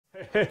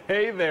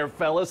Hey there,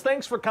 fellas.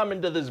 Thanks for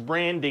coming to this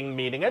branding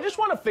meeting. I just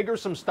want to figure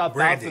some stuff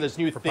out for this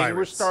new thing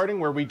we're starting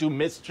where we do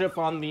mischief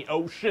on the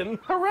ocean.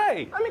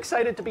 Hooray! I'm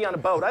excited to be on a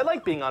boat. I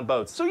like being on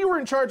boats. So you were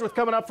in charge with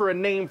coming up for a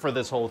name for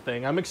this whole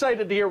thing. I'm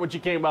excited to hear what you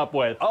came up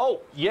with.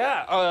 Oh,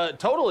 yeah,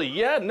 totally.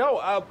 Yeah, no,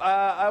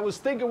 I was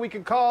thinking we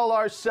could call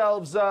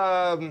ourselves,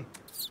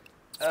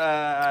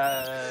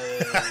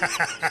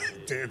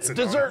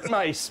 dessert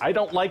mice. I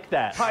don't like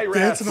that. Pie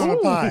Dancing on a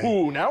pie.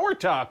 Ooh, now we're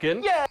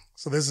talking. Yeah.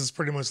 So this is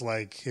pretty much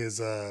like his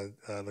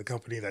the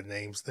company that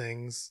names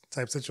things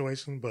type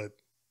situation, but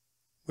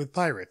with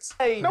pirates.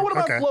 Hey, now what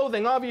about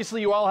clothing?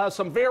 Obviously you all have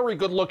some very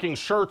good-looking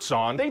shirts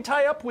on. They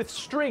tie up with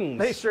strings.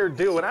 They sure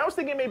do, and I was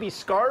thinking maybe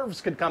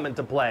scarves could come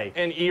into play.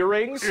 And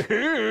earrings.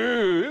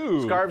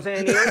 Scarves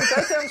and earrings?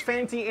 That sounds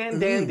fancy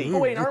and dandy. Oh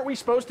wait, aren't we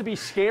supposed to be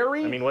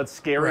scary? I mean, what's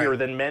scarier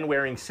than men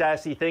wearing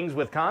sassy things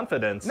with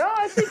confidence? No,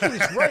 I think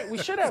he's right. We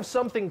should have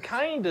something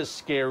kinda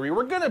scary.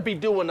 We're gonna be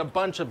doing a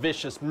bunch of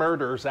vicious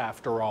murders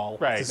after all.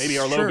 Right, maybe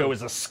our logo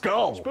is a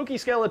skull. Spooky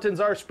skeletons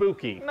are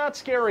spooky. Not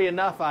scary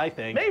enough, I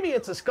think. Maybe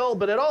it's a skull,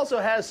 but it also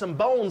has some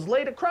bones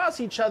laid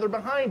across each other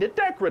behind it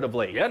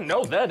decoratively. Yeah,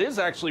 no, that is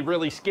actually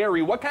really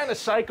scary. What kind of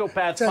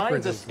psychopath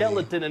finds a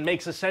skeleton and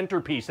makes a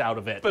centerpiece out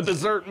of it? The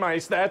dessert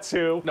mice, that's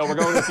who. No, we're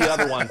going with the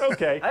other one.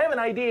 Okay. I have an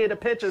idea to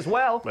pitch as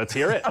well. Let's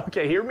hear it.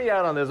 Okay, hear me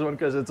out on this one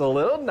because it's a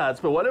little nuts,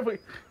 but what if we...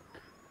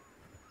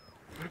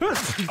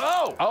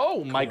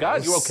 Oh my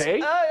God, you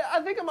okay?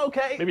 I think I'm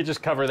okay. Maybe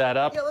just cover that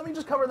up. Yeah, let me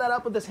just cover that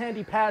up with this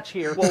handy patch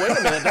here. Well, wait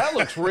a minute, that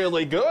looks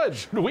really good.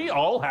 Should we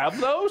all have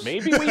those?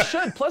 Maybe we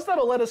should. Plus,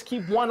 that'll let us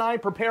keep one eye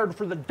prepared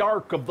for the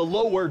dark of the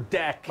lower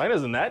deck. Mine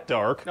isn't that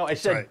dark. No, I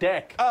said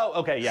deck. Oh,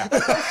 okay, yeah.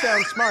 That does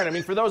sound smart. I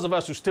mean, for those of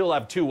us who still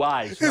have two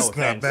eyes, no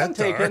offense. Not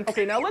that dark.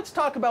 Okay, now let's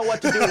talk about what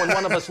to do when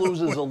one of us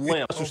loses a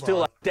limb. Who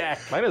still have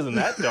deck. Mine isn't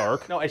that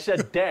dark. No, I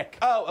said deck.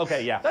 Oh,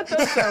 okay, yeah. That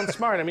does sound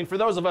smart. I mean, for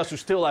those of us who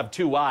still have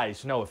two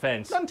eyes, no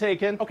offense. None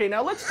taken. Okay,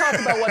 now let's talk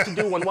about what to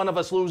do when one of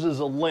us loses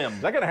a limb.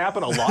 Is that gonna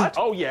happen a lot?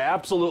 Oh yeah,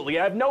 absolutely.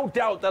 I have no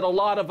doubt that a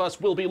lot of us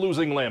will be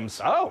losing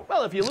limbs. Oh,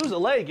 well, if you lose a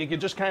leg, you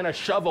could just kind of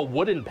shove a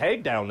wooden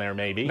peg down there,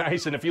 maybe.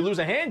 Nice, and if you lose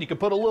a hand, you could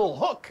put a little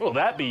hook. What'll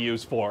that be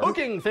used for?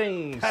 Hooking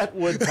things. That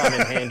would come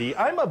in handy.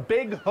 I'm a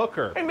big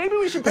hooker. Hey, maybe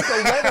we should pick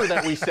a letter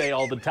that we say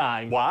all the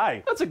time.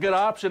 Why? That's a good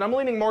option. I'm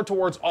leaning more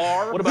towards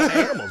R. What about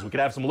animals? We could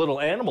have some little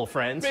animal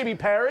friends. Maybe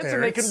parrots,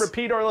 and they can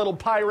repeat our little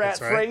pirate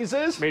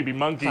phrases. Maybe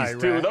monkeys,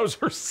 too. Those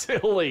are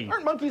silly.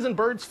 Aren't monkeys and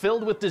birds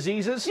filled with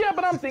diseases? Yeah,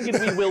 but I'm thinking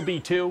we will be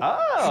too.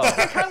 Oh.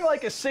 Kind of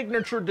like a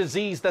signature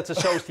disease that's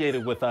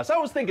associated with us. I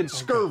was thinking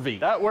scurvy.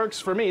 That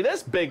works for me.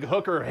 This big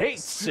hooker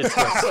hates citrus.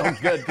 So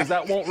good, because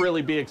that won't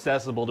really be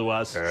accessible to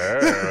us.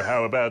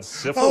 How about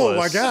syphilis? Oh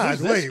my God,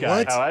 wait,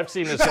 what? Oh, I've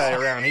seen this guy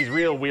around. He's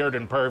real weird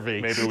and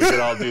pervy. Maybe we could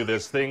all do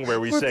this thing where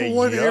we say,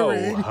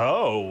 yo,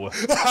 ho.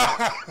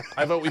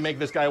 I vote we make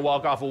this guy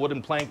walk off a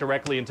wooden plank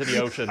directly into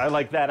the ocean. I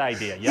like that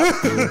idea. Yep.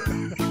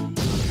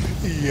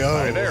 Yo.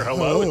 Hi there,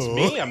 hello, it's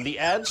me, I'm the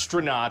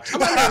Adstronaut.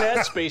 I'm on an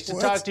ad space to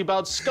talk to you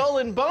about Skull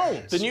and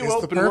Bones, the new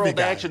open-world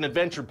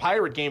action-adventure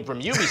pirate game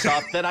from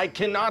Ubisoft that I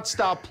cannot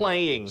stop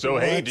playing. So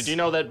hey, did you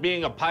know that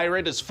being a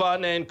pirate is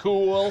fun and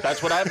cool?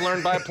 That's what I've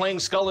learned by playing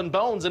Skull and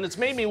Bones, and it's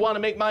made me want to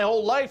make my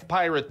whole life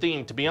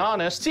pirate-themed, to be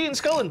honest. See, in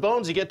Skull and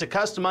Bones, you get to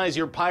customize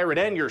your pirate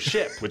and your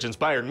ship, which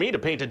inspired me to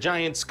paint a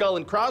giant skull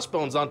and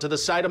crossbones onto the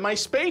side of my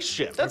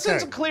spaceship. That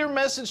sends a clear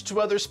message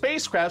to other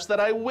spacecrafts that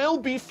I will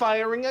be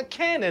firing a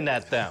cannon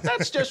at them.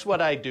 That's just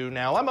what I do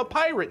now. I'm a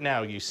pirate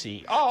now, you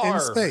see. In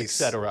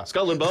space. Etc.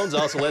 Skull and Bones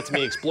also lets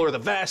me explore the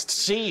vast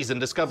seas and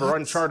discover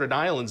uncharted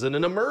islands in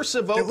an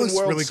immersive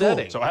open-world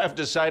setting. So I've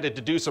decided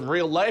to do some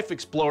real-life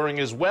exploring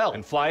as well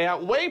and fly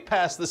out way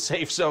past the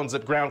safe zones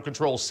that ground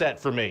control set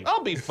for me.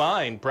 I'll be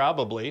fine,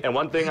 probably. And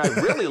one thing I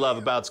really love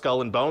about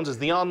Skull and Bones is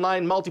the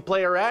online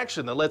multiplayer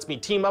action that lets me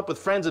team up with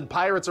friends and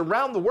pirates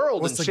around the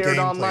world in shared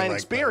online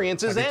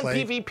experiences and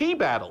PvP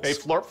battles. Hey,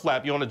 Florp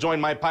Flap, you want to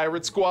join my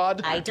pirate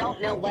squad? I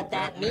don't know what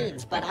that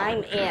means, but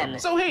I'm in.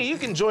 So hey, you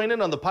can join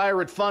in on the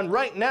pirate fun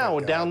right now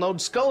and download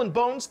Skull and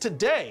Bones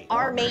today.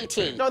 Our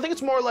matey. No, I think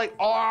it's more like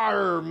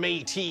our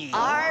matey.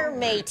 Our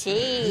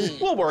matey.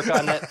 We'll work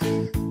on that.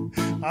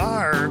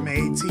 Our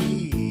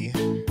matey.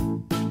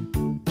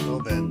 Well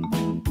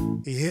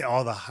then, he hit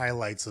all the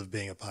highlights of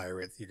being a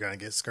pirate. You're gonna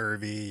get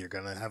scurvy. You're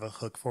gonna have a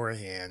hook for a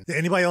hand. Did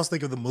anybody else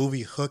think of the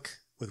movie Hook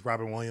with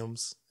Robin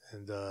Williams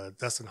and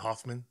Dustin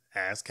Hoffman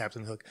as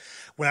Captain Hook?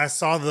 When I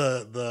saw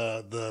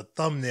the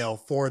thumbnail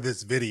for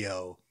this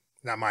video,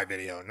 not my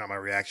video, not my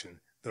reaction,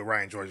 the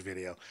Ryan George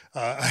video,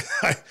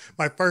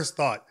 my first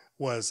thought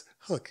was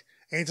Hook.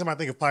 Anytime I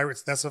think of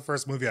pirates, that's the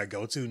first movie I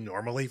go to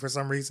normally for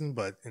some reason,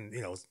 but, and,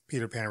 you know, it's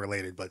Peter Pan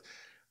related, but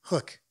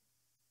Hook,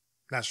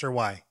 not sure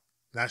why.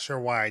 Not sure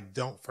why I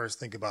don't first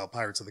think about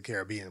Pirates of the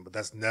Caribbean, but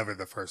that's never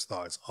the first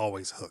thought. It's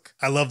always Hook.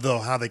 I love, though,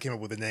 how they came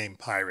up with the name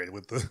Pirate,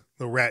 with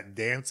the rat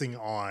dancing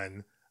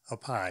on a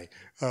pie.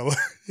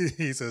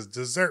 He says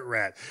dessert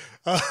rat.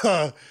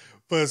 But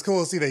it's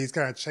cool to see that he's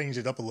kind of changed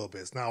it up a little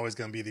bit. It's not always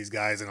going to be these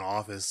guys in an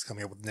office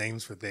coming up with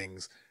names for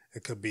things.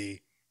 It could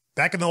be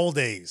back in the old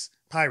days,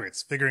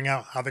 pirates, figuring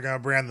out how they're going to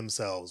brand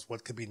themselves,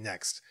 what could be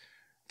next.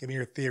 Give me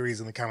your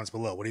theories in the comments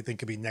below. What do you think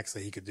could be next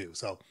that he could do?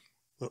 So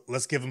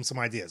let's give him some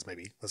ideas,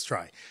 maybe. Let's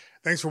try.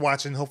 Thanks for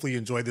watching. Hopefully you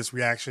enjoyed this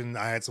reaction.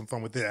 I had some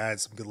fun with it. I had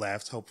some good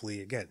laughs.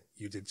 Hopefully, again,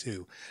 you did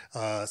too.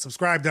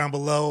 Subscribe down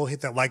below.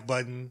 Hit that like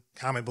button.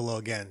 Comment below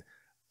again.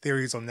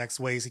 Theories on next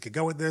ways he could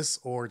go with this,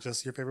 or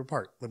just your favorite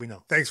part. Let me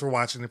know. Thanks for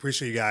watching.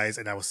 Appreciate you guys,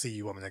 and I will see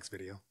you on the next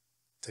video.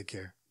 Take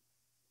care.